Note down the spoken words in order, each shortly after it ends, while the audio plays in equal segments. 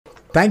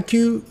Thank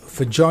you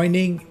for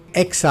joining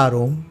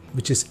XROM,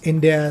 which is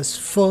India's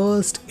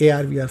first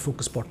AR/VR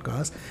focused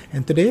podcast.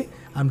 And today,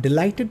 I'm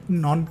delighted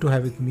and honored to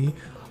have with me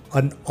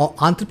an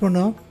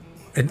entrepreneur,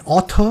 an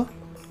author,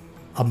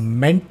 a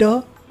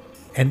mentor,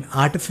 an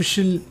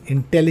artificial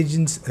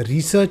intelligence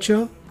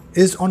researcher,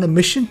 is on a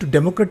mission to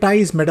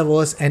democratize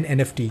metaverse and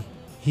NFT.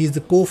 He is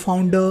the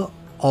co-founder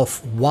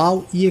of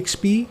Wow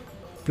EXP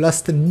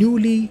plus the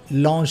newly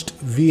launched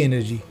V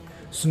Energy.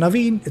 So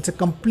Naveen, it's a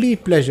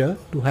complete pleasure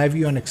to have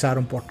you on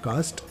XRM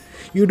podcast.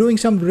 You're doing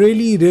some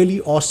really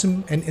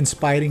awesome and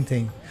inspiring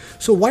thing.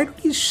 So why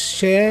don't you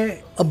share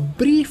a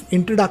brief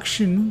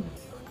introduction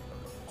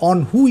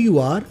on who you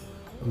are,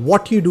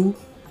 what you do,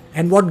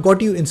 and what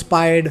got you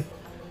inspired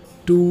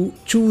to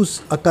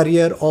choose a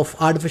career of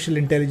artificial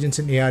intelligence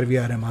in AR,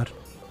 VR, MR?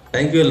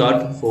 Thank you a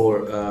lot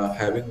for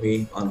having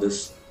me on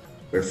this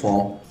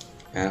platform,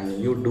 and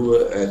you do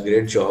a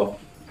great job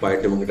by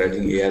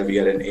democratizing AR,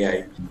 VR, and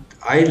AI.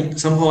 I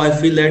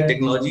feel that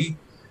technology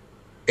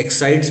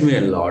excites me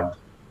a lot.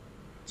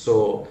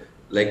 So,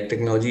 like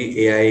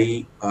technology,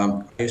 AI,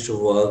 I used to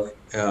work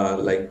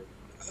like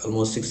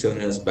almost 6, 7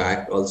 years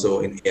back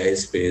also in AI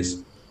space,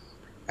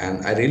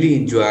 and I really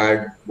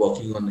enjoyed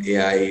working on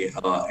AI,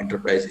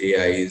 enterprise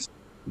AIs,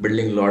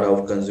 building a lot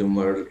of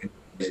consumer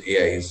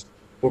AIs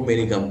for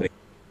many companies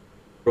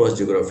across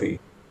geography,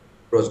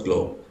 across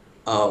globe.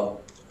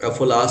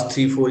 For last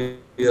 3, 4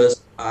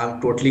 years,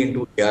 I'm totally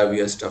into AR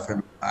VR stuff,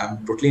 and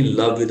I'm totally in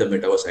love with the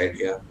metaverse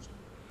idea.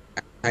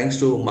 Thanks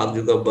to Mark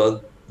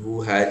Zuckerberg,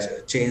 who has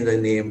changed the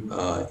name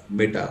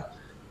Meta.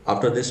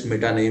 After this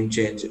Meta name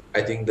change,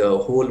 I think the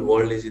whole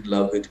world is in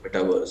love with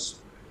metaverse,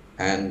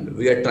 and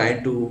we are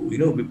trying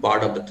to be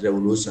part of that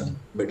revolution,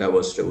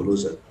 metaverse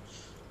revolution.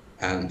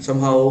 And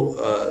somehow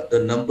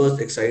the numbers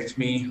excites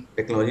me,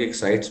 technology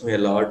excites me a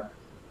lot.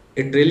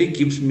 It really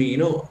keeps me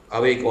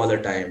awake all the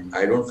time.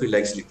 I don't feel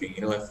like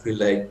sleeping. I feel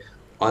like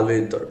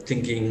always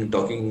thinking,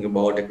 talking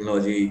about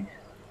technology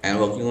and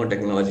working on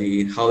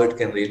technology, how it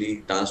can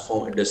really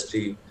transform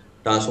industry,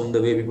 transform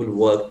the way people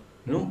work.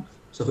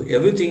 So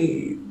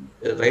everything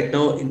right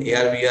now in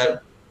AR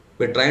VR,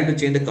 we're trying to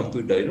change the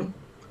computer.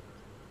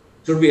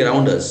 Should be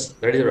around us.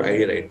 That is our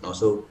idea right now.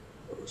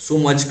 So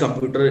much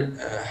computer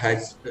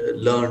has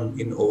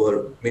learned in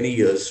over many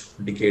years,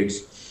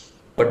 decades.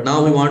 But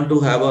now we want to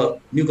have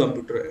a new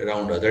computer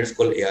around us. That is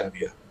called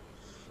AR/VR.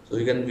 So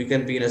we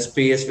can be in a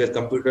space where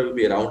computer will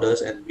be around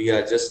us, and we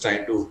are just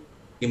trying to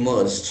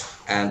immerse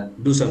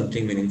and do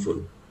something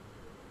meaningful.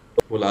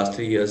 For last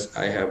 3 years,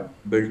 I have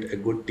built a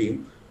good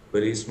team,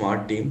 very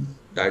smart team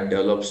that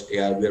develops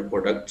AR/VR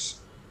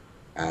products,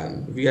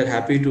 and we are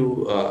happy to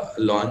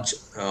launch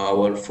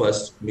our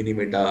first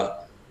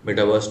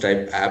metaverse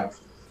type app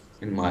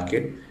in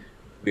market.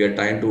 We are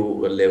trying to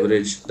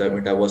leverage the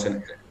metaverse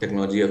and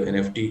technology of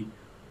NFT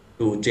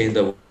to change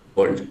the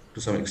world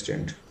to some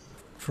extent.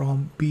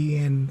 From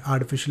being an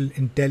artificial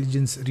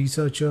intelligence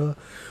researcher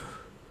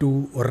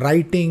to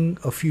writing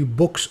a few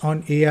books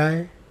on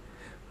AI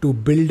to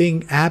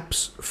building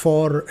apps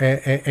for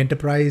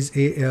enterprise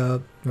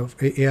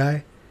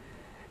AI,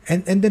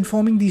 and then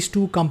forming these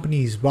two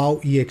companies, Wow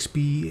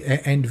EXP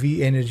and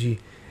V Energy.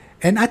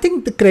 And I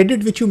think the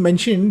credit which you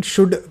mentioned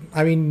should,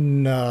 I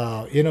mean,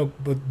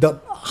 the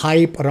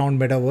hype around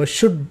metaverse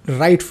should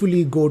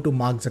rightfully go to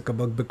Mark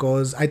Zuckerberg,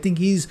 because I think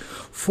he's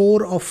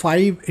 4 or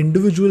 5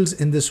 individuals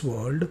in this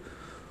world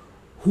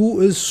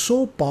who is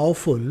so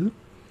powerful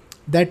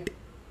that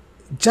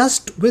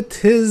just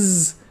with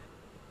his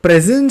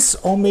presence,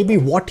 or maybe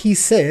what he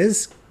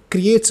says,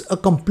 creates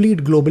a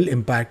complete global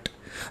impact.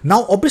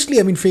 Now obviously,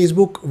 I mean,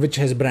 Facebook, which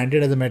has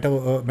branded as a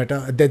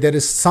meta, there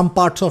is some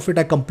parts of it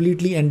I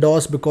completely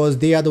endorse, because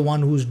they are the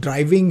one who's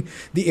driving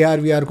the AR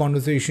VR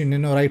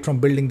conversation, right from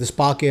building the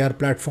Spark AR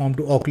platform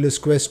to Oculus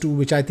Quest 2,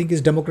 which I think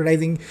is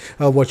democratizing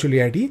virtual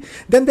reality.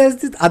 Then there's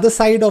the other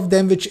side of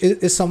them, which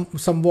is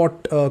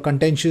somewhat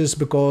contentious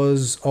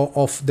because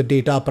of the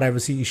data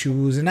privacy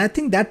issues. And I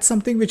think that's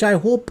something which I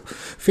hope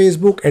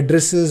Facebook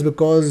addresses,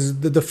 because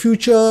the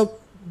future,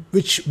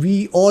 which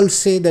we all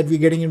say that we're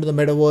getting into the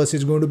metaverse,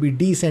 is going to be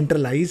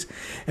decentralized,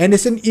 and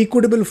it's an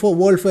equitable for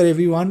world for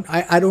everyone.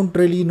 I don't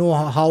really know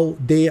how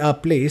they are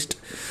placed.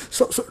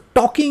 So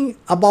talking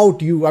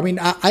about you, I mean,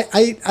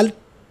 I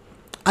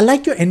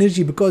like your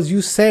energy, because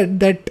you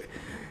said that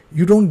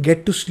you don't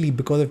get to sleep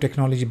because of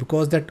technology,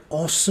 because that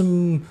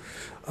awesome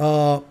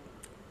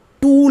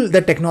tool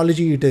that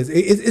technology it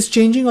is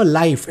changing our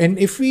life. And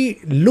if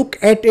we look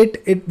at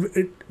it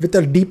with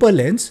a deeper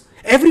lens,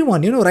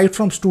 everyone, right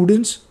from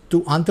students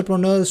to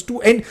entrepreneurs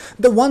to, and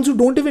the ones who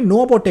don't even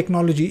know about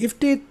technology, if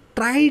they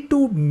try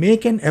to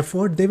make an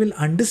effort, they will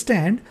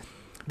understand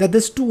that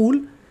this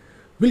tool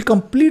will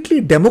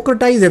completely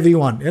democratize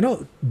everyone,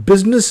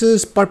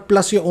 businesses, but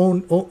plus your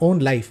own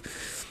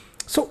life.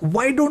 So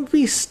why don't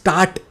we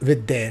start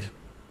with there?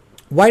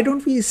 Why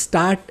don't we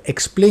start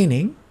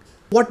explaining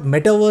what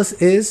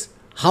metaverse is,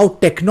 how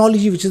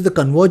technology, which is the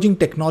converging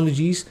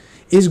technologies,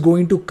 is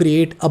going to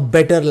create a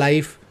better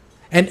life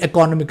and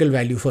economical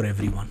value for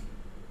everyone?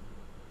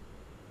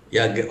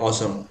 Yeah,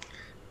 awesome.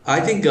 I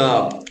think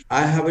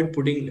I have been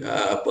putting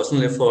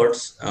personal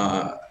efforts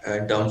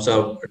in terms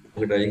of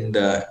democratizing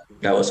the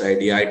Davos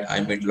idea.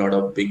 I met a lot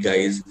of big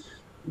guys,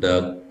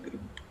 the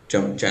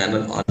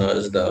channel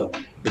owners, the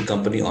big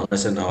company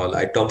owners, and all.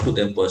 I talked to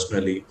them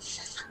personally.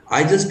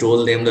 I just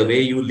told them the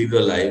way you live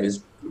your life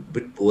is a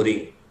bit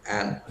boring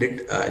and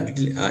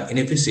little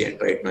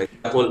inefficient right now.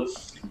 Example,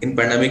 in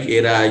pandemic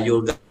era,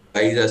 you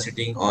guys are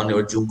sitting on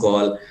your Zoom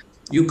call.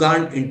 You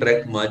can't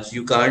interact much.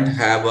 You can't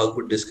have a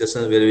good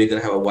discussion where we can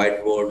have a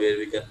whiteboard where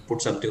we can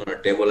put something on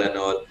a table and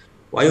all.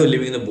 Why you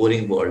living in a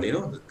boring world?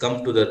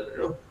 Come to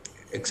the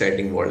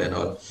exciting world and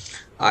all.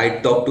 I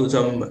talked to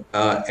some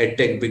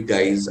edtech big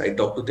guys. I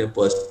talked to them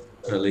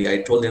personally.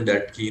 I told them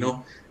that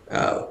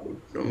uh,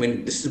 I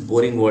mean, this is a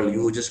boring world.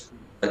 You just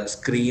a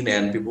screen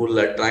and people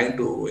are trying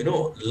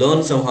to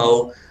learn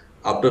somehow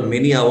after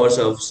many hours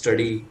of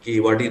study.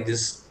 What is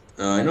this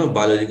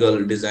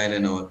biological design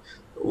and all?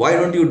 Why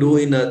don't you do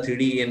in a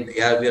 3D and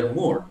AR/VR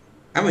mode?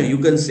 I mean, you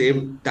can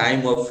save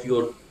time of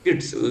your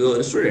kids,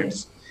 your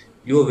students.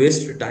 You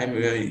waste time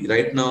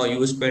right now.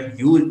 You spend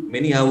huge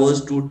many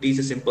hours to teach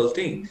a simple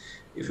thing.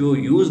 If you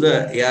use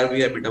the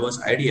AR/VR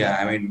metaverse idea,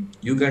 I mean,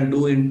 you can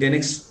do in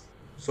 10x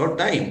short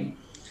time,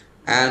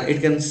 and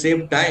it can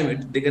save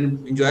time. They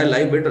can enjoy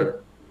life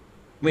better.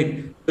 I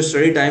mean, the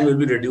study time will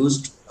be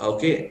reduced.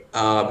 Okay,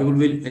 people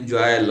will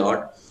enjoy a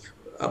lot.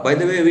 By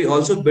the way, we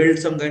also built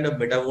some kind of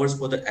metaverse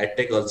for the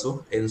edtech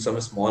also in some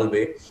small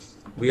way.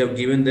 We have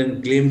given them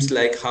glimpse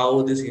like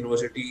how this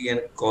university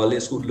and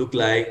college would look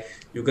like.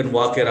 You can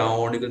walk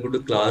around, you can go to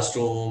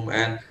classroom,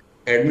 and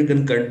admin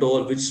can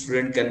control which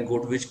student can go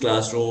to which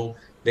classroom.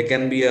 There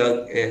can be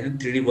a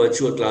 3D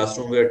virtual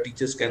classroom where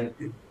teachers can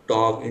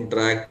talk,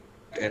 interact,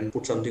 and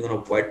put something on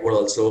a whiteboard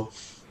also.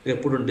 They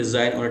can put on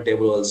design on a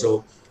table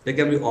also. There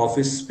can be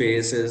office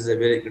spaces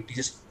where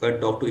teachers can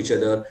talk to each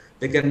other.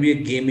 There can be a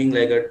gaming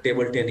like a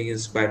table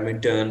tennis,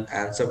 badminton,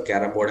 and some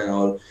carom board and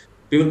all.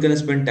 People can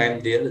spend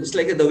time there. It's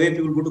like the way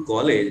people go to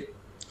college.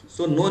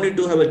 So no need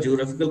to have a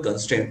geographical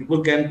constraint.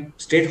 People can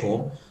stay at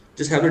home,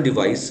 just have a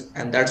device,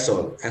 and that's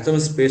all. And some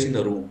space in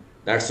the room.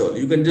 That's all.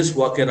 You can just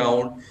walk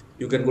around.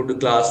 You can go to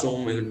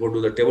classroom. You can go to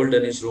the table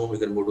tennis room. You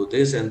can go to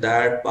this and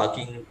that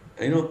parking.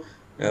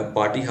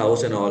 Party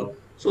house and all.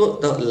 So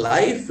the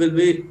life will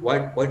be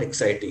quite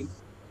exciting.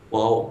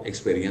 Wow,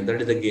 experience.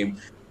 That is the game.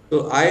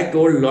 So I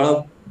told a lot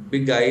of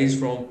big guys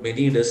from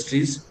many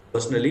industries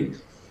personally.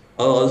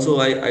 Also,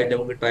 I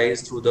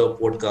democratize through the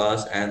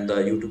podcast and the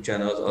YouTube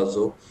channels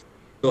also.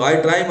 So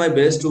I try my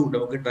best to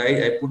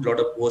democratize. I put a lot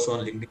of posts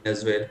on LinkedIn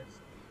as well.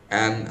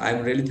 And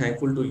I'm really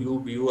thankful to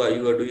you. You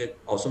are doing an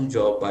awesome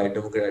job by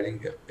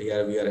democratizing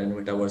AR, VR, and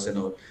metaverse and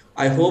all.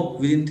 I hope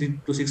within 3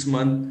 to 6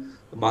 months,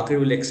 the market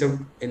will accept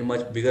in a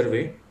much bigger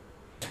way.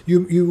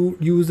 You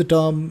use the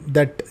term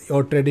that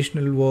your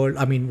traditional world,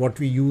 I mean what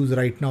we use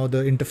right now, the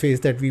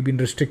interface that we've been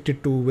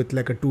restricted to with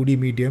like a 2D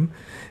medium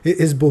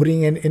is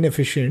boring and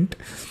inefficient.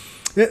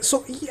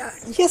 So yeah,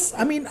 yes,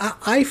 I mean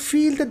I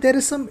feel that there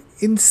is some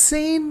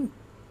insane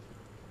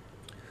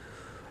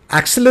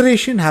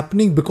acceleration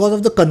happening because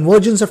of the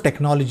convergence of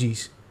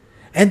technologies,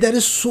 and there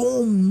is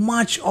so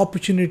much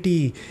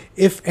opportunity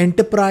if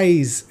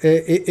enterprise,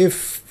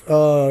 if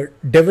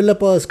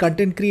developers,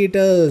 content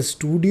creators,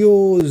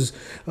 studios,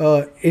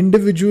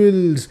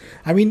 individuals,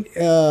 I mean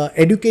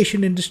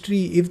education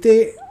industry, if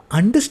they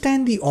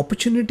understand the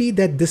opportunity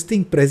that this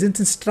thing presents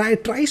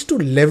and tries to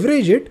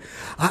leverage it,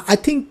 I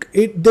think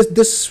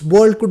this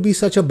world could be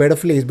such a better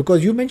place.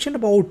 Because you mentioned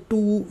about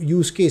two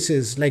use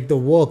cases, like the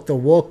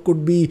work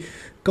could be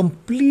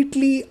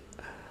completely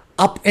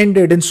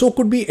upended, and so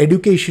could be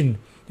education,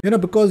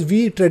 because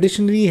we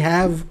traditionally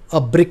have a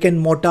brick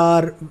and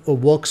mortar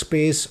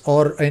workspace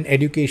or an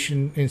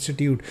education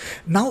institute.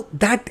 Now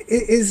that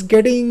is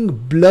getting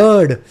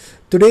blurred.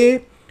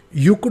 Today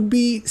you could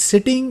be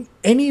sitting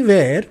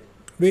anywhere,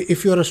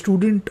 if you're a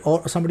student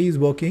or somebody is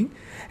working,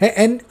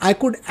 and I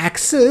could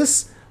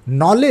access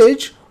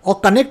knowledge or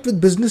connect with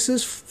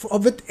businesses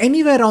with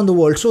anywhere around the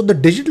world. So the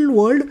digital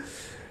world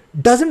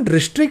doesn't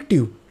restrict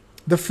you.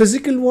 The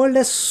physical world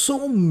has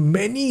so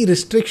many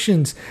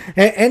restrictions,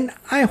 and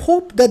I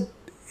hope that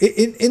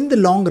in the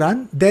long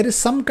run there is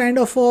some kind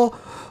of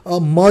a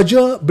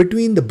merger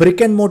between the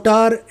brick and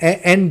mortar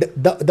and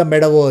the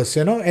metaverse,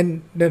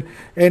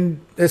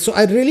 and so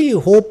I really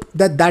hope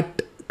that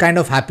that kind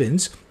of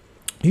happens.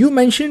 You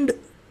mentioned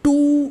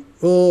two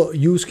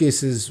use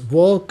cases,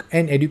 work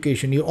and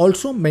education. You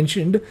also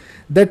mentioned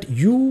that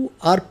your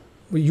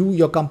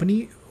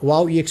company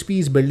Wow EXP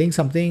is building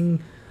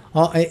something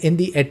in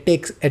the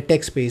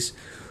edtech space.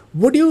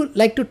 Would you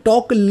like to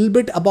talk a little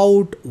bit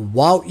about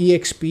Wow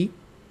EXP?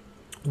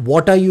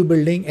 What are you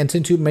building? And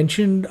since you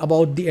mentioned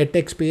about the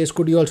edtech space,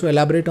 could you also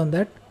elaborate on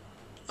that?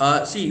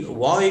 See,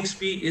 Wow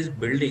XP is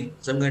building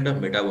some kind of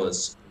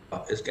metaverse.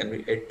 It can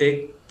be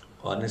edtech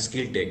or a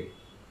skill tech.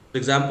 For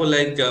example,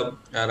 like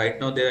right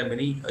now there are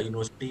many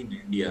universities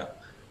in India.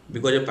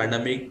 Because of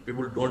pandemic,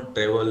 people don't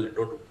travel,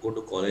 don't go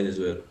to college as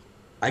well.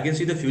 I can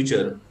see the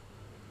future.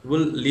 People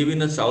live in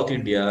the South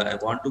India. I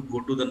want to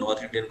go to the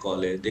North Indian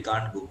college. They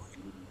can't go.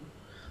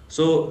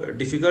 So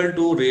difficult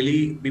to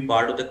really be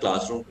part of the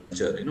classroom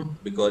culture,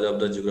 because of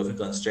the geographic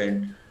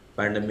constraint,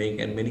 pandemic,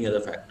 and many other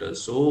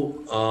factors.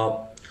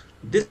 So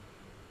this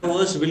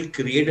metaverse will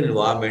create an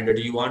environment that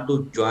you want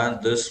to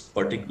join this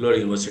particular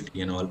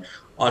university and all,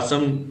 or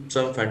some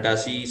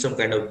fantasy, some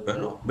kind of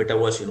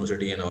metaverse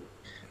university and all,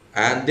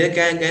 and there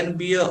can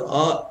be a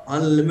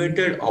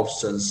unlimited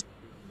options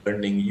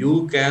learning.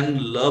 You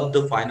can love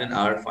the fine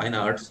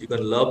arts. You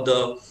can love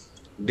the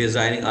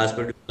designing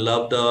aspect. You can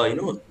love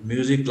the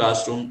music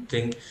classroom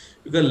thing.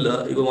 You can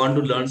want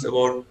to learn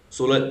about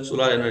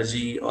solar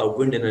energy or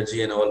wind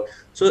energy and all.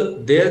 So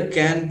there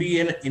can be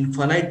an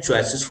infinite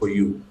choices for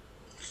you,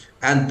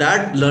 and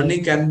that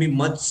learning can be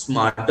much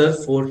smarter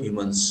for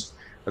humans.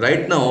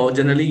 Right now,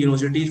 generally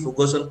universities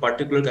focus on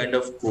particular kind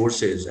of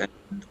courses, and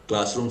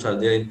classrooms are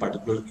there in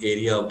particular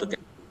area of the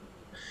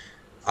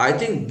I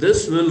think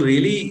this will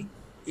really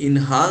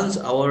enhance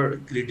our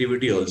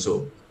creativity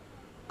also.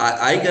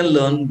 I can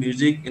learn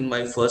music in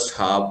my first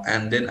half,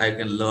 and then I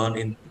can learn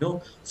in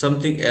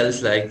something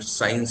else like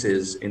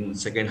sciences in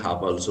second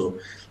half also.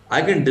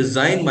 I can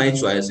design my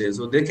choices.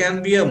 So there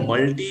can be a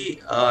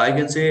multi I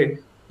can say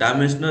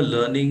dimensional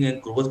learning,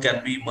 and growth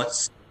can be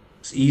much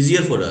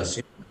easier for us.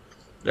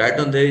 Right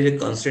now there is a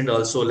constraint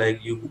also,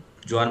 like you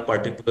join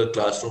particular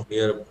classroom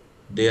here,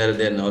 there,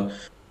 then all.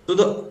 So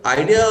the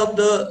idea of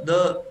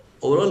the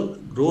overall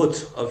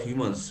growth of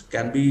humans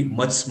can be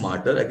much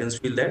smarter. I can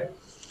feel that.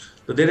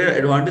 So there are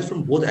advantages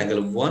from both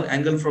angle. One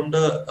angle from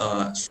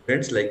the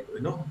students, like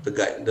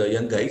the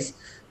young guys,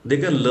 they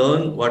can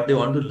learn what they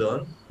want to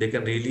learn. They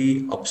can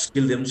really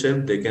upskill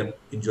themselves. They can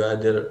enjoy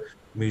their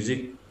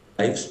music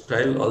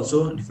lifestyle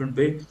also in different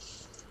way.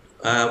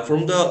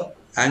 From the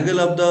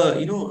angle of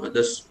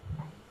the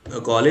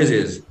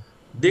colleges,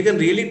 they can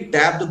really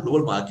tap the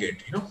global market.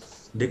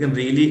 They can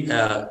really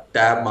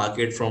tap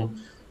market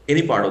from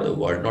any part of the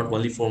world, not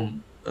only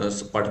from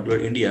particular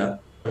India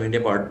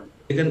part.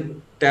 They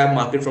can tap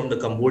market from the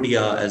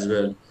Cambodia as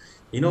well,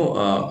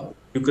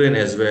 Ukraine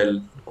as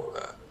well,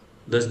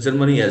 the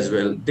Germany as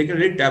well. They can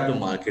really tap the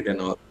market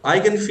and all. I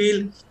can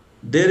feel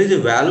there is a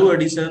value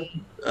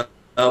addition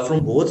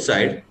from both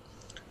sides,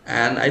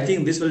 and I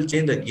think this will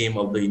change the game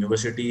of the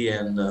university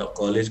and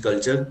college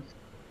culture.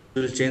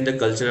 Will change the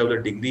culture of the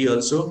degree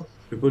also.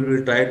 People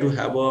will try to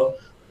have a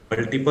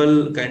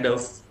multiple kind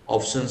of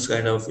options,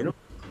 kind of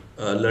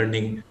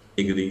learning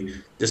degree,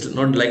 just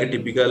not like a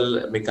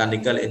typical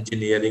mechanical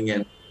engineering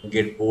and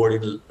get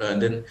bored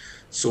and then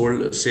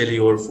sell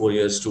your 4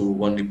 years to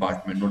one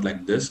department. Not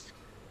like this.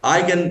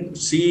 I can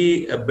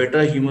see a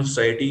better human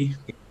society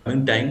in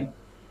coming time.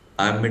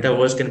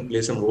 Metaverse can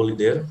play some role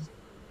there.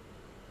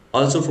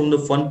 Also, from the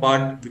fun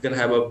part, we can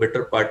have a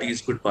better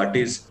parties, good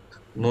parties.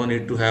 No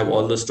need to have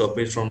all the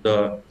stoppage from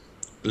the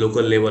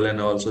local level, and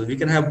also we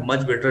can have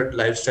much better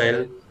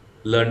lifestyle,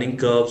 learning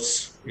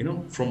curves,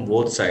 from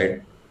both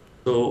side.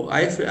 So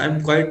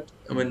I'm quite.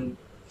 I mean,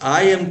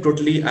 I'm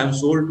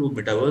sold to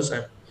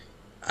metaverse.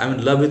 I'm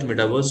in love with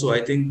metaverse. So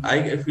I think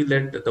I feel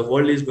that the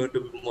world is going to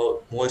be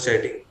more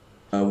exciting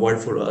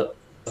world for us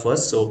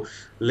first. So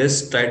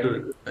let's try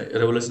to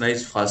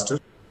revolutionize faster.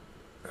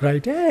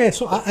 Right. Yeah.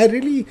 So I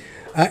really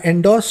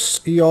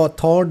endorse your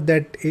thought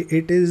that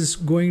it is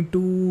going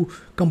to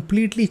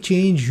completely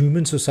change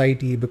human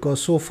society, because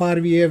so far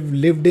we have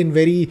lived in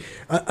very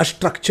a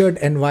structured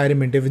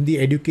environment. Even the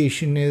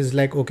education is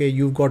like, okay,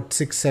 you've got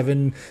 6,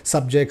 7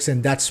 subjects,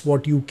 and that's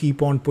what you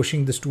keep on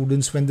pushing the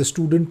students, when the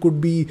student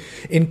could be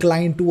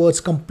inclined towards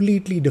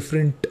completely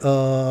different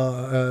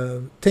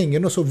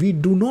thing. So we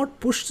do not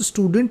push the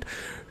student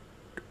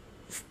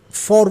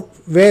for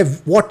where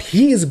what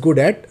he is good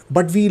at,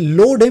 but we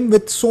load him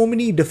with so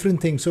many different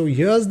things. So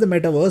here's the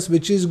metaverse,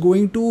 which is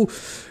going to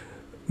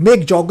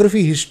make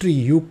geography history.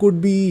 You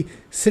could be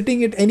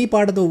sitting at any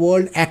part of the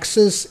world,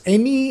 access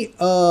any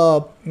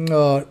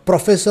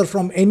professor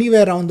from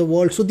anywhere around the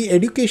world. So the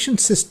education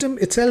system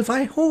itself,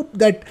 I hope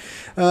that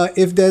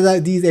if there are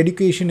these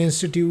education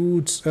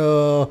institutes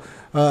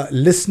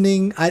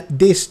listening,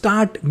 they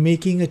start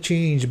making a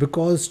change,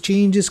 because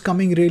change is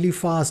coming really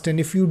fast. And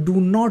if you do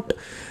not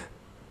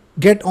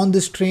get on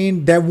this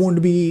train, there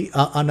won't be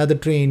another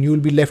train. You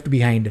will be left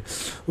behind.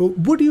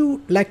 Would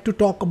you like to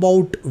talk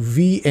about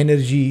V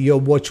Energy,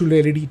 your virtual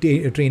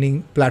reality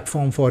training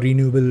platform for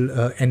renewable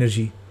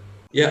energy?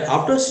 Yeah,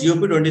 after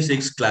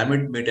COP26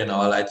 climate meet and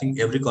all, I think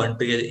every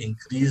country has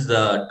increased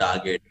the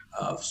target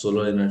of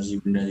solar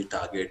energy, wind energy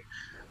target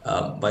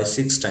by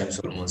 6 times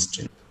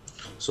almost.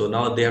 So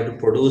now they have to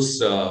produce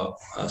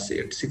say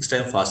at 6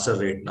 times faster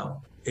rate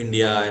now.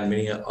 India and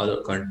many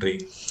other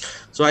country.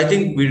 So I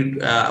think we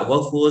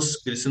workforce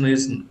creation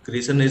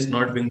is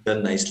not being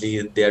done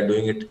nicely. They are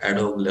doing it at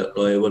a low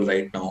level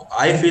right now.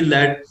 I feel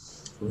that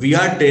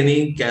VR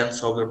training can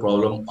solve the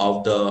problem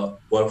of the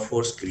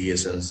workforce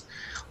creations.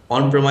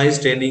 On-premise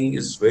training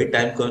is very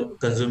time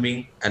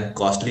consuming and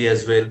costly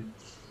as well,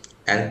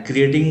 and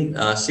creating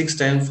 6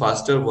 times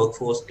faster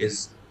workforce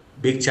is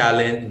big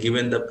challenge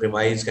given the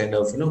premise kind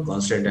of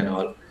constant and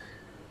all.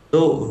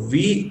 So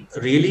we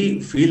really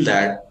feel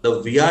that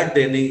the VR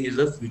training is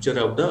the future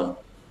of the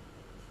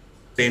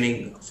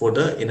training for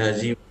the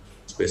energy,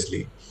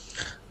 especially.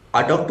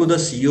 I talked to the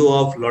CEO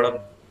of a lot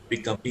of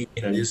big company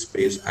in energy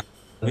space, and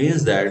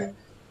means that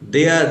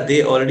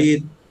they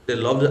already they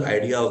love the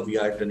idea of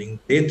VR training.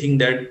 They think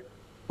that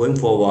going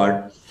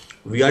forward,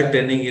 VR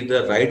training is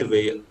the right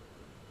way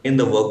in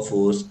the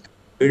workforce,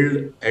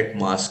 build at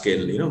mass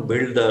scale,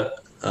 build the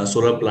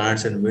solar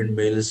plants and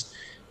windmills,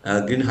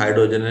 green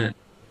hydrogen and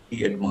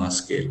energy at mass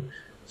scale.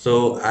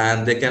 So,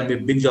 and there can be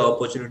big job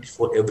opportunity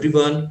for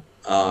everyone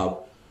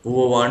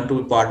who want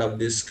to be part of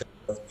this kind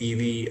of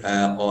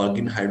EV or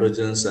green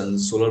hydrogens and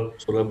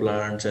solar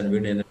plants and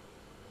wind energy.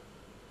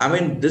 I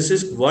mean, this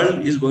is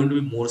world is going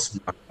to be more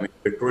smart. I mean,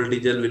 petrol,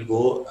 diesel will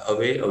go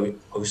away,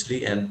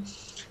 obviously, and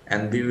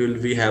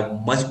we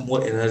have much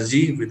more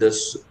energy with the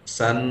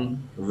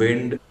sun,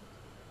 wind,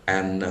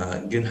 and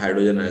green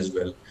hydrogen as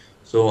well.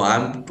 So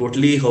I'm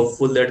totally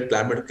hopeful that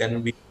climate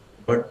can be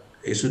but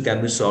issue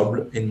can be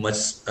solved in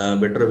much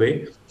better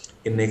way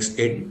in next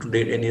 8 to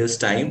 10 years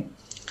time.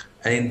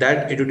 And in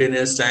that 8 to 10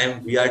 years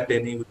time, we are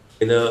training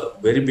in a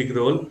very big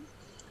role.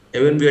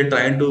 Even we are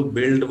trying to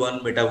build one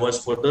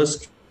metaverse for the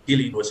skill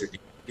university,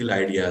 skill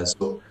ideas.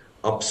 So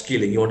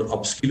upskilling, you want to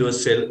upskill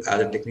yourself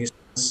as a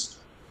technicians,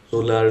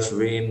 solars,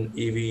 wind,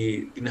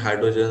 EV, in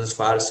hydrogens,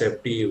 fire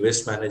safety,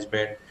 waste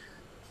management.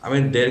 I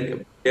mean,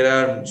 there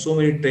are so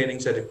many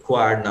trainings are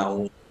required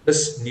now.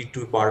 Just need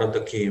to be part of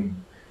the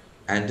game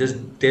and just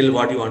tell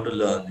what you want to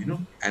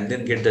learn, and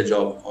then get the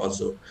job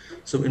also.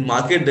 So in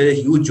market, there is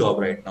a huge job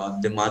right now.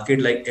 The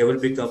market, like every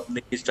big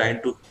company, is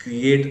trying to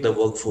create the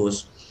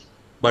workforce,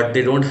 but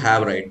they don't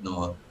have right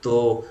now.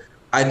 So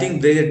I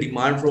think there is a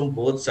demand from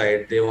both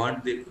sides. The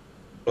lot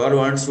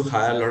wants to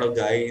hire a lot of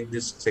guy in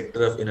this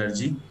sector of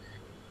energy,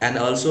 and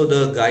also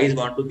the guys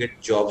want to get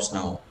jobs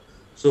now.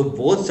 So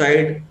both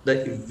side, the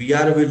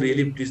VR will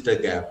really bridge the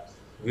gap.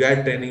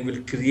 VR training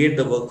will create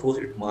the workforce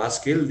at mass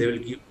scale. They will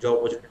give job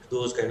opportunity to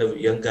those kind of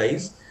young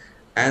guys,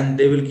 and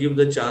they will give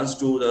the chance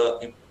to the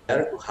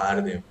employer to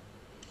hire them.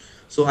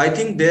 So I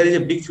think there is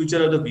a big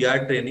future of the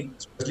VR training,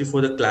 especially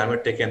for the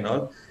climate tech and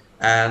all.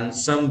 And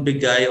some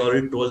big guy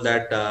already told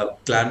that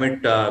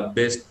climate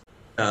based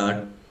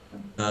uh,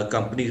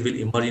 companies will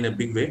emerge in a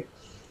big way,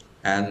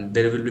 and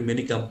there will be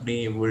many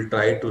company who will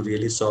try to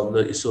really solve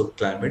the issue of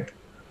climate,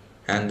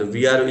 and the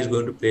VR is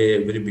going to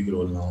play a very big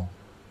role now.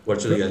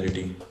 Virtual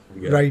reality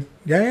VR. Right.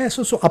 Yeah, yeah.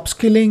 So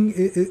upskilling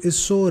is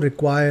so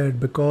required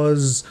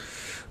because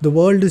the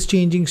world is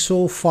changing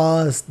so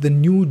fast. The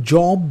new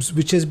jobs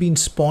which has been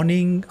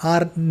spawning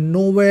are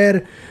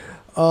nowhere,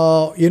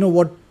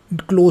 what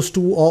close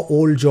to our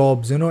old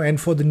jobs. And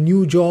for the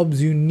new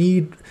jobs, you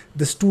need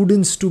the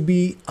students to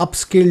be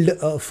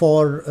upskilled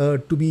for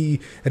to be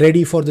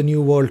ready for the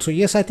new world. So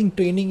yes, I think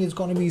training is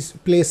going to be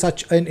play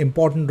such an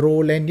important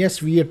role. And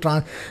yes, we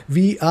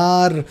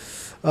are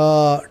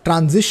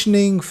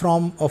transitioning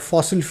from a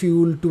fossil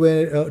fuel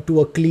to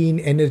a clean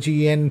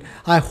energy, and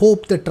I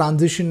hope the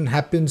transition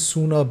happens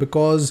sooner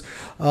because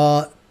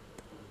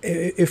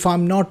if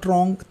I'm not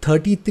wrong,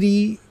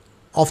 33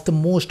 of the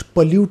most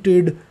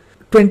polluted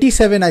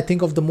 27, I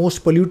think, of the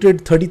most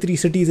polluted 33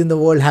 cities in the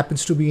world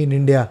happens to be in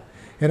India.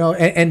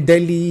 And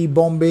Delhi,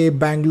 Bombay,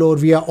 Bangalore,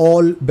 we are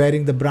all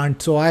bearing the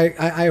brunt. So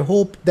I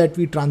hope that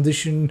we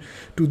transition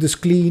to this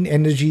clean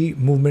energy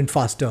movement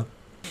faster.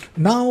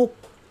 Now,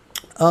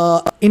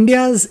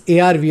 India's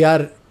AR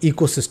VR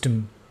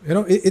ecosystem,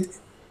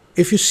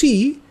 if you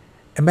see,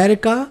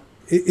 America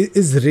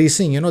is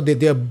racing.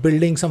 They are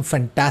building some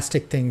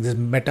fantastic things.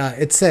 Meta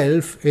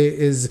itself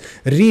is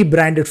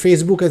rebranded.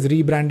 Facebook has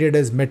rebranded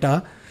as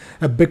Meta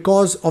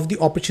because of the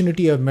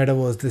opportunity of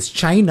metaverse. This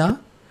China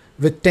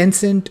with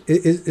Tencent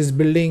is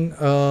building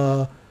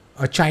a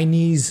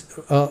Chinese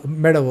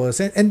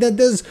metaverse, and that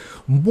there's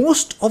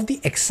most of the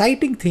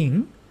exciting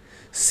thing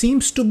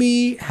seems to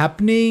be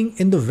happening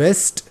in the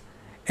West,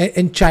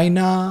 in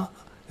China,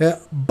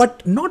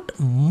 but not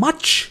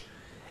much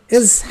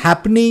is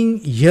happening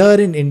here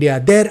in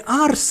India. There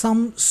are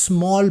some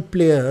small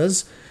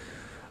players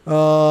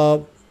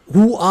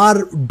who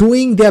are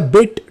doing their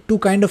bit to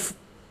kind of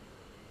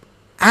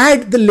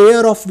add the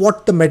layer of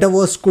what the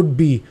metaverse could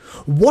be.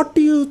 What do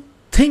you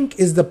think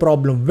is the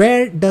problem?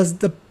 Where does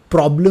the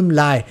problem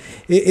lie?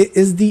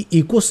 Is the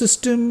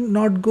ecosystem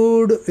not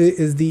good?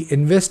 Is the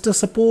investor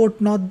support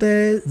not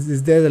there?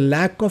 Is there a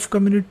lack of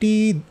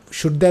community?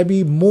 Should there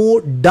be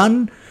more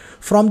done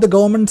from the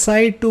government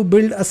side to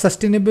build a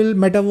sustainable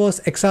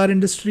metaverse XR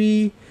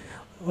industry?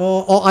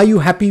 Or are you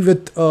happy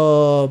with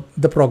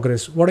the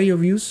progress? What are your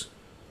views?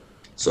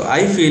 So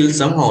I feel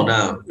somehow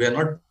now we are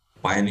not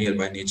pioneer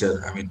by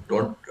nature. I mean,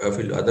 don't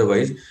feel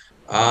otherwise.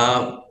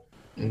 Uh,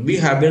 we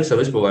have been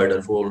service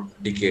provider for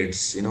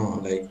decades.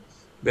 Like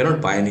we are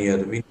not pioneer.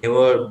 We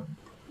never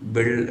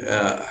build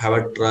have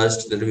a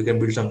trust that we can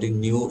build something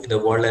new in the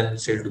world and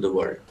sell to the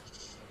world.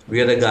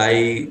 We are the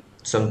guy.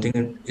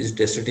 Something is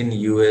tested in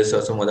US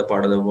or some other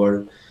part of the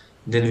world,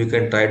 then we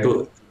can try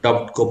to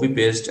adopt, copy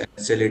paste and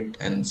sell it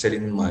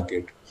in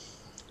market.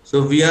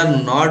 So we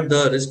are not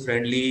the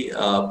risk-friendly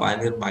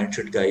pioneer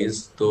mindset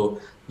guys. So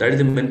that is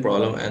the main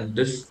problem. And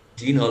this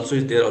gene also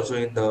is there also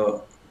in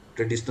the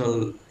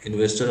traditional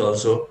investors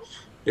also,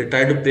 they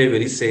try to play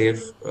very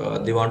safe.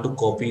 They want to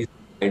copy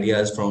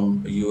ideas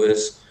from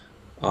US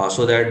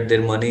so that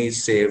their money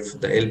is safe.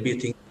 The LP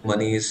thinks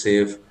money is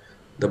safe.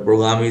 The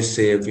program is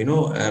safe.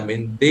 I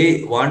mean,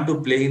 they want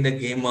to play in the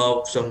game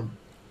of some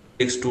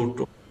X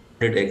to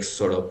 100x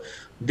sort of.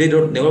 They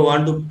don't never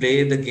want to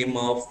play the game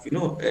of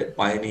a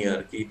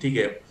pioneer. कि ठीक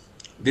है,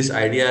 this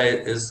idea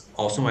is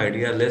awesome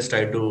idea. Let's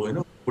try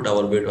to put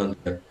our weight on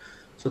there.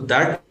 So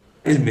that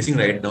is missing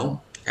right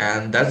now,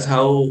 and that's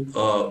how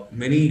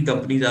many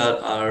companies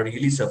are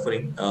really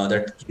suffering.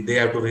 That they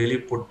have to really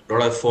put a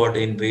lot of effort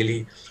in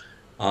really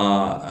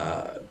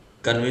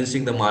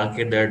convincing the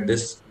market that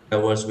this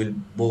metaverse will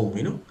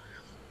boom.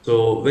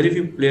 So very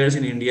few players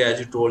in India, as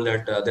you told,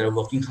 that they're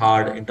working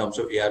hard in terms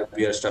of AR,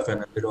 VR stuff,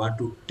 and they want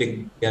to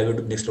take AR to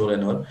the next level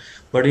and all.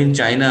 But in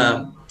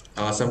China,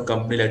 some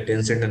company like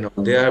Tencent and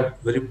all, they are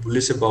very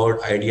bullish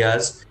about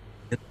ideas.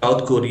 In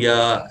South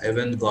Korea,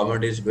 even the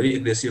government is very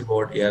aggressive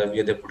about AR,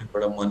 VR. They're putting a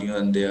lot of money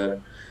on there.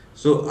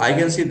 So I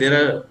can see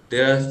there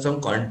are some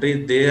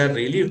countries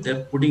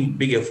they're putting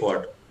big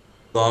effort,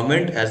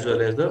 government as well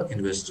as the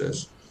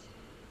investors.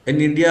 In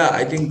India,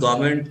 I think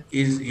government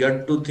is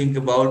yet to think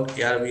about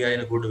AR/VR in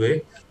a good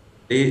way.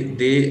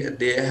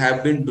 They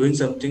have been doing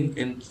something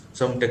in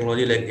some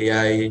technology like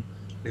AI,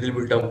 little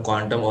bit of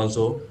quantum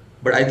also.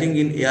 But I think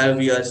in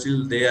AR/VR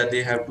still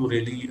they have to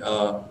really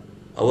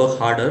work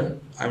harder.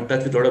 I'm in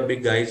touch with a lot of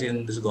big guys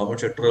in this government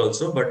sector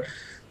also, but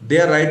they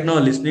are right now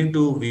listening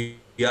to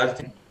VR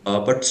thing.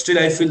 But still,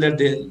 I feel that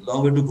they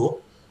long way to go.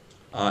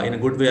 In a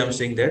good way, I'm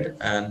saying that.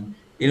 And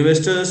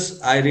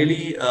investors, I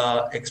really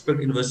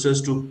expect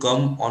investors to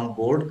come on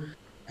board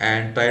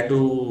and try to,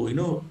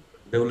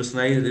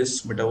 revolutionize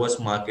this metaverse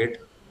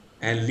market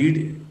and lead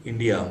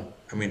India.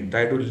 I mean,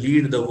 try to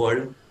lead the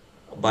world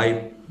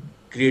by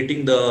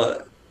creating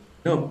the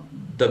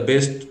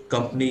best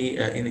company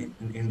in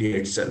India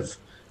itself.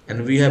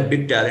 And we have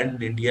big talent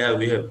in India.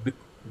 We have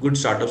good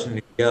startups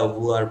in India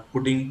who are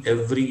putting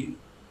every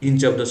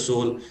inch of the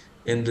soul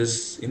in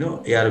this,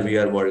 AR,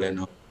 VR world and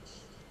all.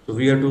 So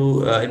we have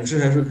to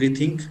investors have to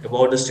rethink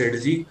about the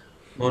strategy.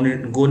 We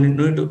need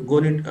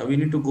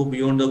to go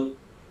beyond the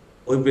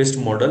web-based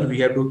model. We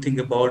have to think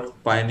about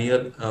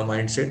pioneer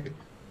mindset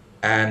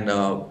and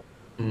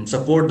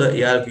support the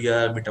AR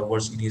VR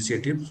metaverse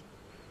initiatives.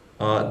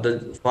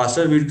 The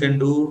faster we can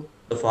do,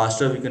 the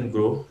faster we can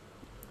grow.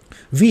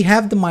 We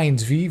have the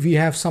minds. We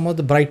have some of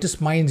the brightest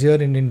minds here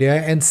in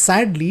India, and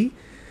sadly,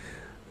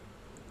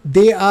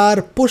 they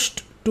are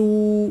pushed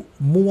to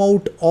move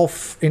out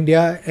of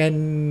India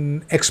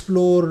and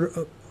explore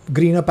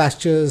greener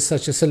pastures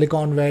such as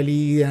Silicon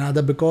Valley and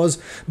other, because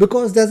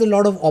there's a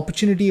lot of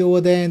opportunity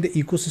over there and the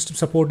ecosystem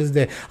support is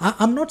there.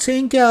 I'm not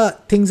saying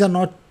things are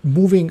not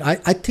moving.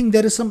 I think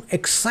there is some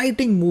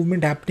exciting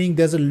movement happening.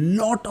 There's a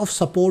lot of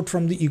support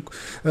from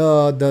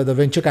the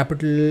venture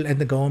capital and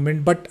the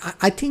government, but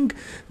I think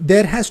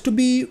there has to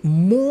be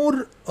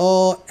more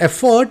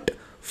effort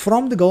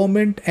from the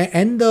government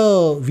and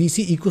the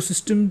VC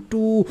ecosystem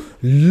to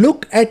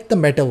look at the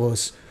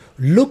metaverse,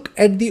 look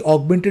at the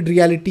augmented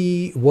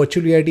reality,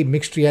 virtual reality,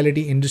 mixed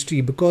reality industry,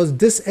 because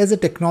this as a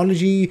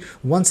technology,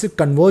 once it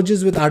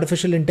converges with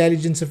artificial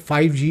intelligence and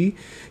 5G,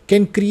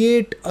 can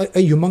create a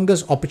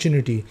humongous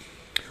opportunity.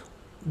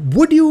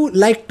 Would you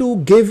like to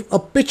give a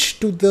pitch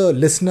to the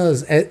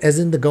listeners, as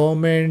in the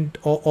government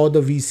or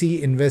the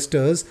VC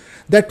investors,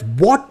 that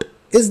what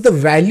is the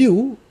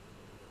value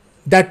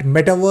that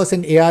metaverse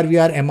and AR,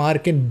 VR,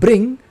 MR can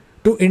bring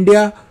to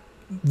India,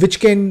 which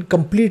can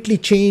completely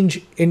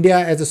change India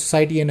as a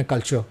society and a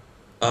culture?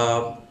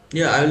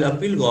 Yeah, I will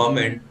appeal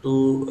government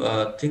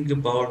to think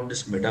about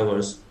this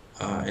metaverse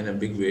in a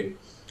big way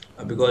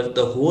because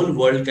the whole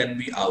world can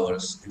be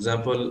ours.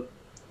 Example,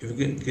 if we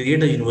can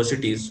create a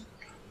universities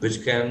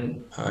which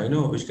can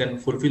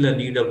fulfill a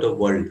need of the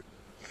world.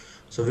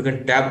 So we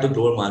can tap the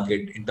global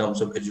market in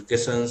terms of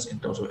educations, in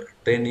terms of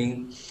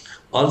training.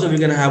 Also, we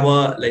can have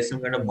a like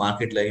some kind of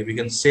market, like we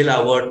can sell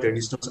our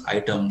traditionals,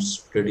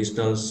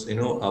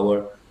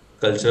 our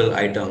cultural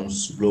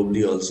items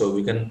globally. Also,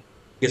 we can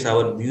guess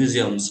our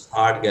museums,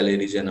 art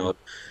galleries, and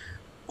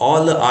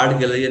all the art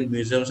gallery and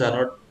museums are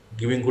not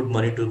giving good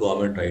money to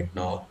government right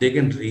now. They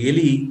can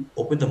really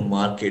open the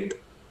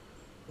market.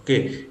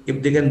 Okay,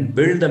 if they can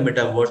build the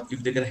metaverse,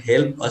 if they can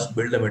help us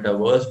build the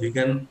metaverse, we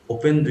can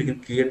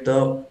create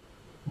the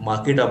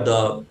market of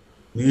the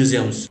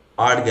museums,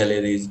 art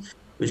galleries,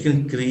 which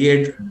can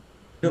create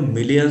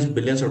millions,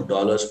 billions of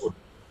dollars for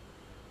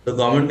the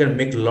government can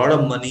make a lot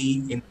of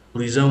money in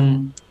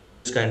tourism,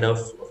 this kind of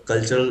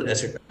cultural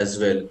asset as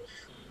well.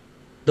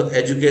 The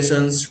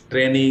educations,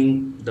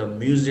 training, the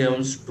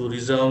museums,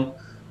 tourism,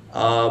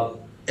 uh,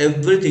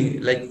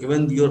 everything, like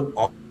even your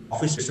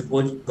office space,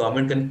 suppose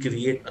government can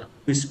create an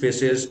office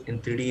spaces in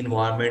 3D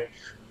environment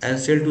and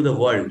sell to the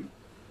world.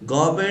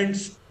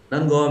 Governments,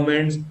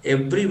 non-governments,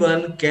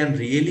 everyone can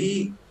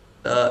really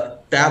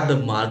tap the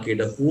market.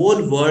 The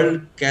whole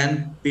world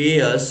can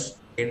pay us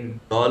in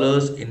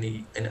dollars,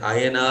 in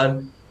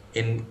INR,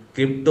 in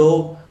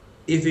crypto,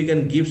 if we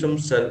can give some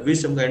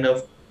service, some kind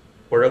of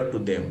product to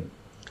them.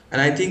 And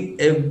I think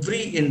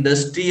every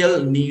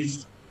industrial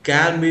needs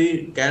can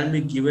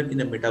be given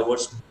in a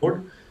metaverse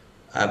mode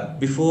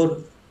before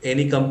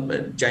any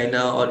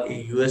China or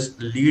US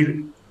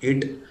lead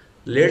it.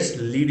 Let's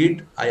lead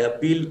it. I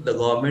appeal the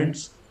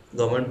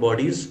government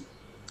bodies,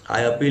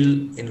 I appeal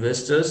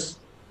investors,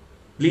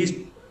 please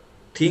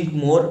think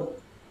more,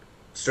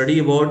 study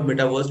about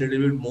metaverse a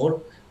little bit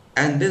more,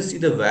 and then see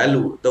the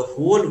value. The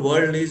whole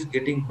world is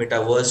getting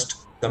metaversed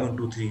coming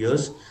 2 3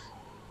 years.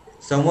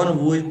 Someone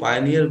who is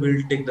pioneer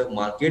will take the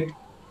market,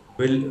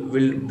 will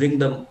bring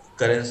the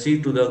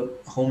currency to the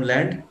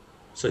homeland.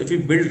 So if we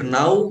build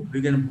now,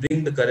 we can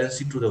bring the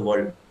currency to the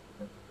world,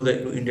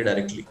 to India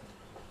directly.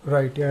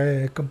 Right,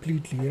 yeah, I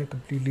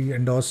completely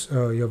endorse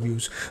your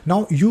views.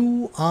 Now,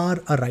 you are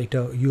a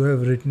writer. You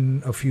have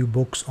written a few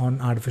books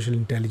on artificial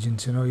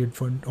intelligence,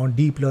 on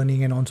deep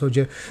learning and also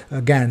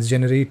GANs,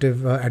 Generative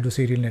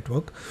Adversarial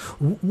Network.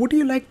 Would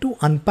you like to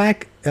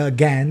unpack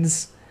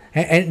GANs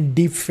and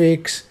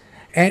deepfakes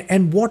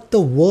and what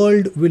the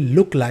world will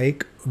look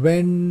like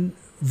when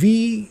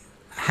we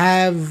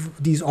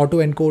have these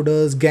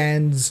autoencoders,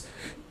 GANs,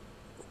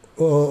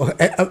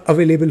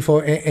 available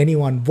for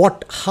anyone?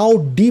 How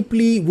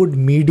deeply would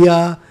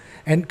media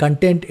and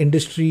content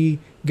industry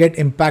get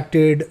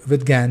impacted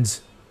with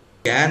GANs?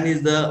 GAN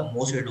is the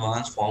most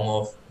advanced form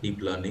of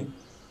deep learning,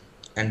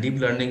 and deep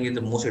learning is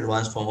the most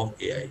advanced form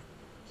of AI.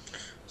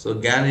 So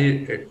GAN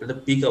is at the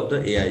peak of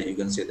the AI, you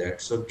can say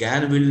that. So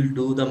GAN will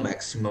do the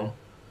maximum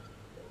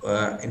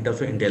in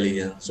terms of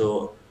intelligence.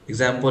 So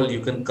example, you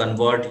can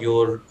convert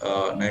your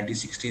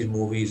 1960s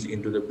movies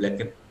into the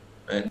black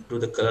and into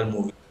the color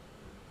movie.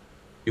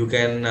 You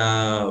can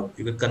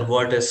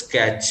convert a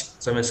sketch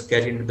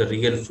into the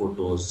real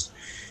photos.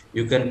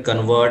 You can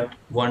convert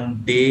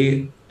one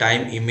day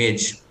time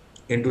image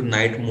into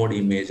night mode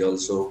image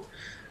also.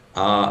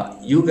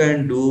 You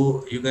can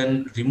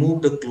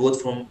remove the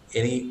clothes from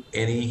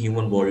any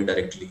human body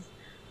directly.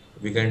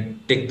 We can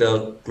take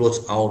the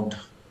clothes out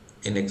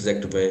in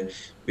exact way.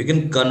 We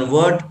can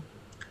convert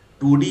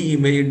 2D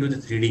image into the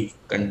 3D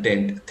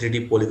content,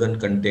 3D polygon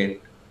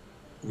content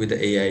with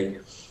the AI.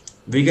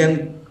 We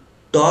can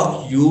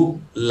talk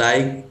you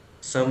like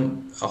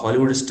some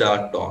Hollywood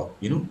star talk,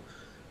 we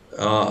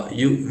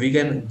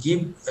can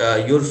give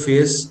your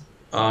face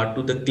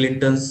to the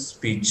Clinton's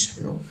speech,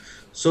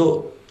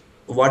 So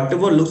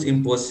whatever looks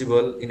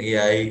impossible in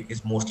AI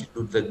is mostly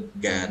to the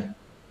GAN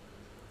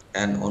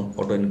and on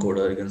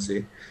autoencoder, you can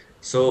say.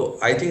 So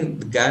I think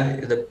the GAN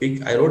is the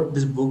big. I wrote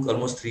this book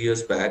almost 3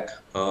 years back,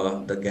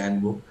 the GAN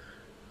book,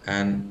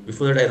 and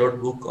before that I wrote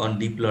book on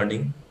deep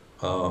learning.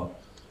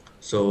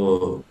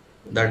 So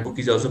that book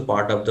is also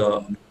part of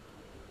the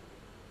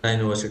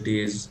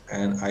universities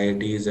and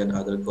IITs and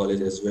other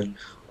colleges as well,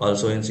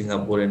 also in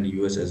Singapore and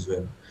US as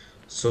well.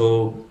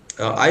 So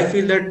I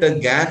feel that the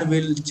GAN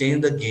will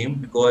change the game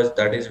because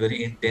that is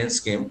very intense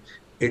game.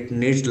 It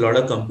needs a lot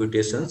of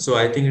computation. So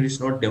I think it is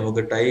not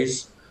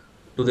democratized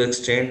to the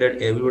extent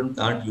that everyone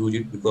can't use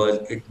it because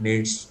it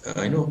needs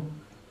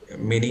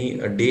many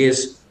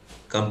days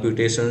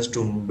computations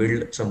to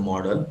build some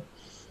model.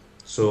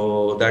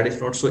 So that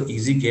is not so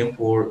easy game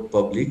for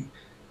public.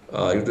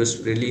 You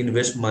just really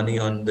invest money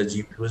on the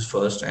GPUs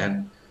first,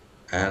 and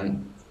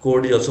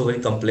code is also very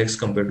complex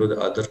compared to the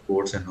other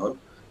codes and all.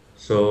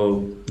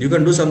 So you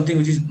can do something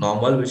which is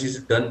normal, which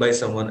is done by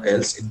someone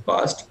else in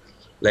past,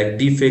 like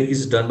deepfake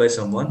is done by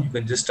someone. You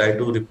can just try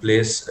to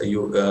replace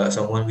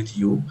someone with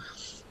you.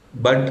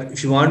 But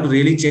if you want to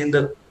really change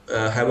the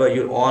have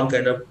your own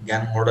kind of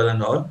GAN model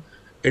and all,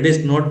 it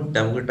is not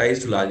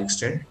democratized to large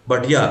extent.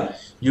 But yeah,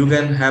 you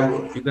can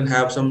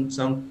have some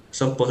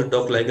person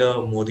talk like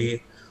a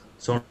Modi,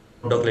 some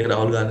talk like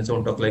Rahul Gandhi,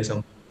 some talk like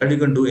some that you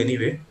can do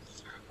anyway.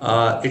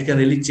 It can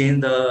really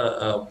change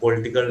the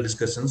political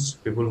discussions.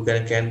 People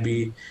can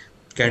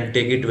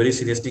take it very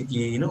seriously.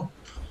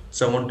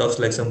 Someone talks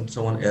like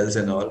someone else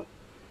and all.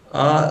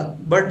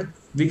 But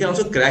we can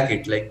also crack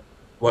it. Like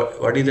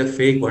what is a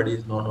fake, what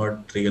is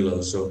not real.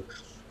 Also,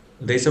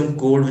 there is some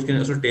code which can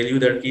also tell you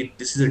that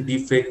this is a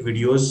deep fake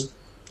videos.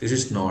 This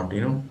is not.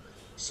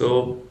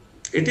 So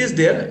it is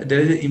there.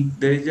 There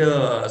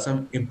is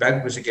some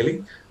impact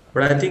basically.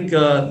 But I think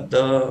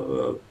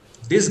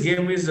this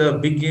game is a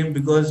big game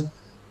because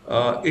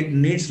it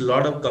needs a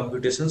lot of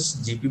computations,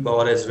 GP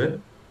power as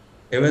well.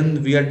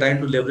 Even we are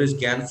trying to leverage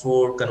GAN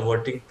for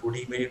converting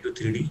 2D image into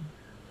 3D.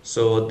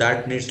 So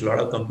that needs a lot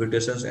of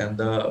computations and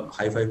the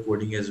hi-fi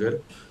coding as well.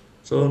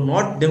 So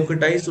not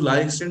democratized to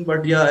large extent,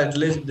 but yeah, at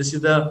least this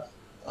is the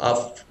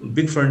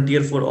big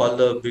frontier for all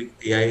the big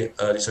AI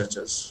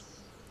researchers.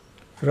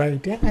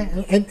 Right, yeah,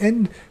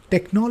 and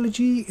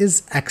technology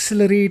is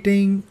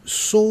accelerating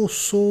so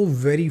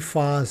very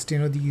fast.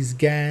 These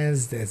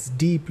GANs, there's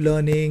deep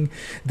learning,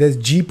 there's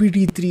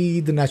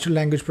GPT-3, the natural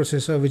language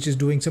processor, which is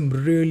doing some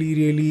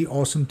really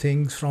awesome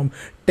things from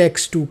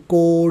text to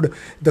code.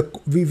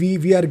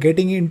 We are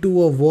getting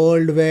into a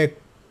world where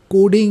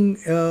coding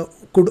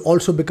could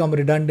also become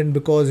redundant,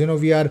 because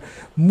we are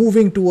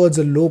moving towards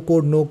a low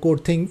code no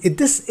code thing.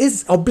 This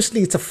is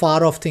obviously, it's a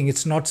far off thing,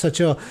 it's not such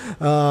a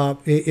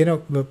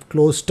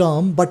closed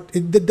term, but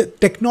the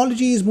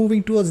technology is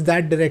moving towards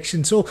that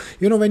direction. So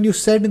when you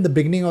said in the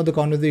beginning of the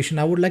conversation,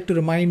 I would like to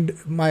remind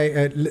my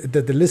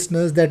the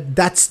listeners that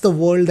that's the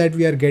world that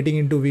we are getting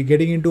into. We're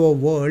getting into a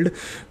world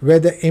where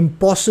the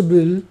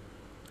impossible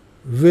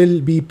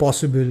will be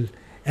possible,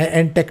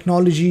 and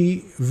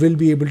technology will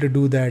be able to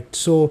do that.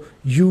 So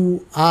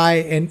you, I,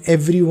 and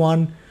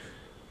everyone,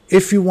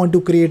 if you want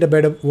to create a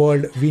better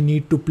world, we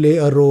need to play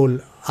a role,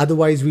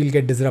 otherwise we'll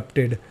get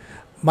disrupted.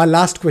 My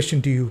last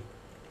question to you: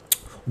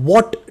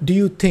 what do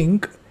you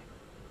think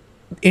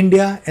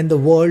India and the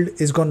world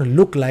is going to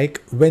look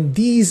like when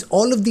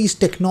all of these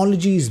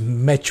technologies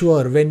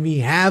mature, when we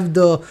have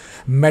the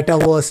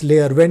metaverse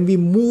layer, when we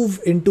move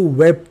into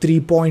Web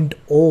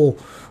 3.0,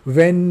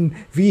 when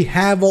we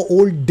have our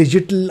old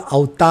digital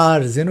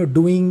avatars,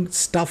 doing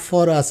stuff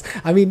for us?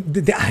 I mean,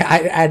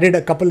 I added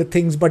a couple of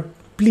things, but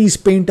please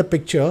paint a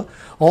picture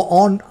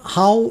on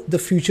how the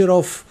future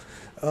of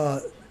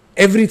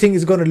everything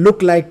is going to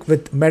look like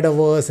with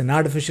metaverse and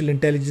artificial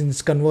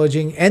intelligence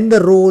converging, and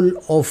the role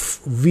of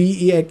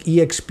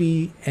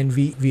VEXP and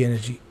V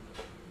Energy.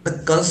 The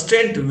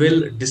constraint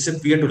will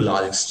disappear to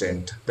large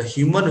extent. The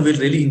human will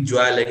really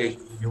enjoy like a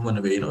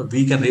human way.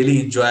 We can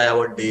really enjoy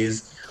our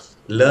days,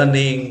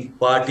 learning,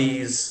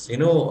 parties,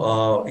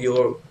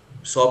 your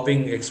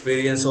shopping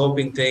experience,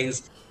 shopping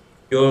things,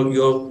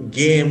 your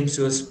games,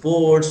 your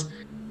sports.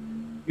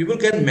 People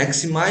can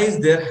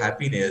maximize their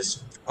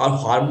happiness. Our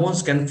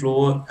hormones can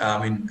flow,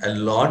 a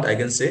lot, I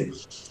can say.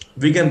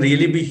 We can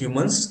really be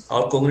humans.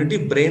 Our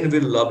cognitive brain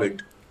will love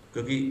it.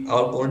 Because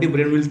our cognitive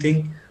brain will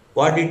think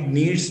what it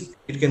needs,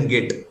 it can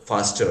get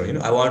faster.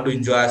 I want to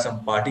enjoy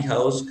some party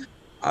house.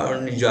 I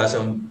want to enjoy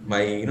some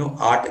my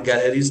art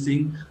galleries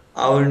thing.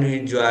 I want to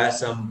enjoy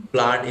some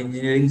plant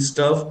engineering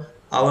stuff.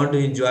 I want to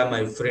enjoy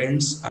my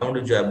friends. I want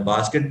to enjoy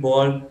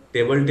basketball,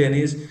 table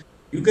tennis.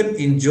 You can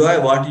enjoy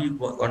what you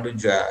want to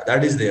enjoy.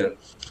 That is there.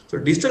 So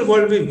digital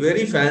world will be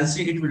very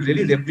fancy. It will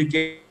really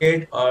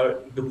replicate or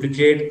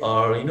duplicate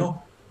or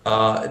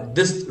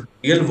this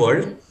real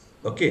world.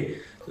 Okay,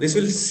 this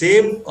will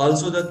save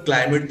also the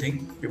climate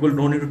thing. People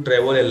don't need to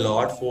travel a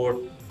lot for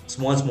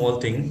small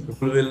thing.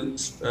 People will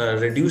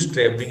reduce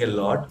traveling a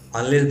lot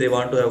unless they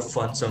want to have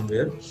fun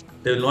somewhere.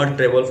 They will not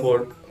travel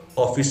for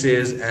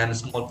offices and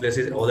small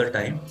places all the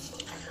time.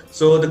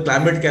 So the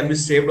climate can be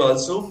saved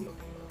also.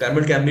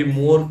 Climate can be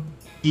more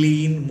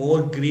clean,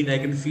 more green, I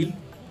can feel.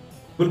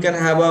 People can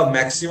have a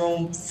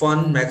maximum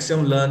fun,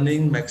 maximum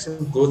learning,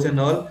 maximum growth and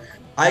all.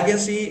 I can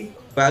see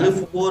value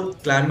for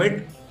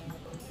climate,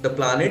 the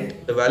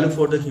planet, the value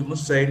for the human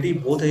society,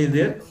 both are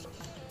there.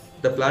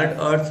 The planet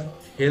Earth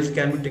health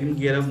can be taken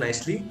care of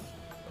nicely.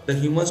 The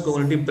human's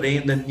cognitive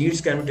brain, the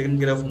needs can be taken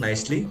care of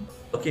nicely.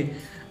 Okay,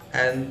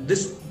 and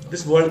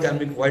this world can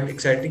be quite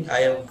exciting.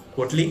 I am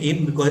totally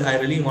in because I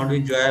really want to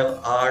enjoy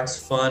arts,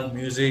 fun,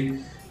 music,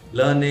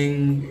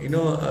 learning.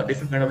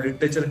 Different kind of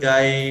literature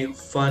guy,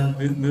 fun,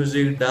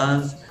 music,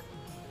 dance.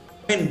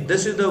 I mean,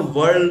 this is the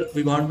world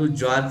we want to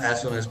join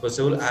as soon as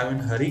possible. I'm in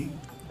hurry.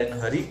 In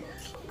hurry.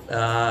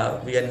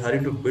 We are in hurry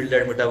to build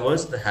that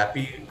metaverse, the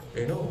happy,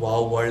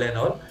 wow world and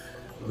all.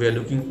 We are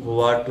looking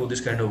forward to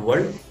this kind of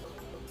world.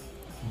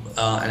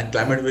 And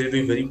climate will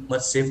be very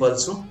much safe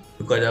also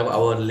because of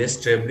our less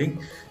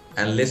traveling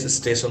and less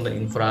stress on the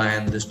infra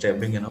and this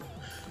traveling.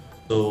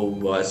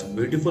 So it's a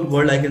beautiful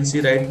world I can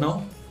see right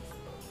now.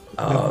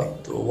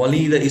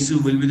 Only the issue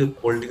will be the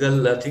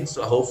political things.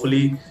 So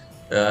hopefully,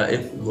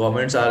 if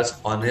governments are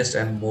honest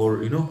and more,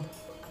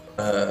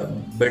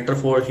 better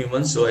for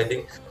humans, so I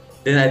think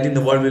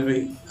the world will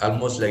be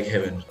almost like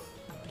heaven.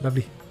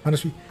 Lovely.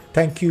 Manashwi,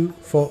 thank you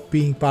for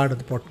being part of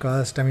the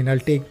podcast. I mean, I'll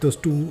take those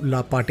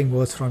two parting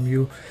words from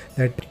you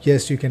that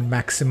yes, you can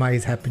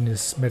maximize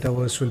happiness.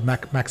 Metaverse will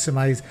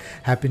maximize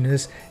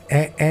happiness,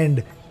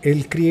 and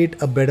it'll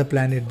create a better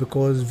planet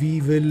because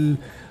we will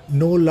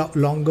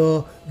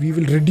longer we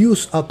will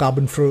reduce our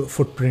carbon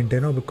footprint,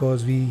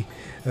 because we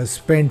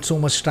spend so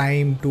much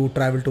time to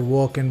travel to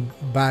work and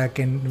back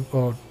and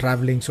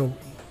traveling. So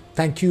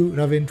thank you,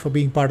 Ravin, for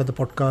being part of the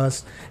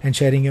podcast and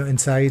sharing your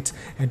insights.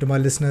 And to my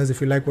listeners, if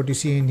you like what you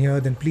see in here,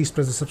 then please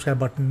press the subscribe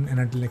button. And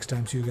until next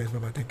time, see you guys. Bye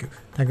bye.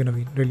 Thank you,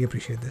 Naveen. Really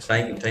appreciate this.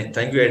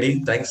 Thank you,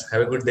 Eddie. Thanks.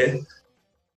 Have a good day.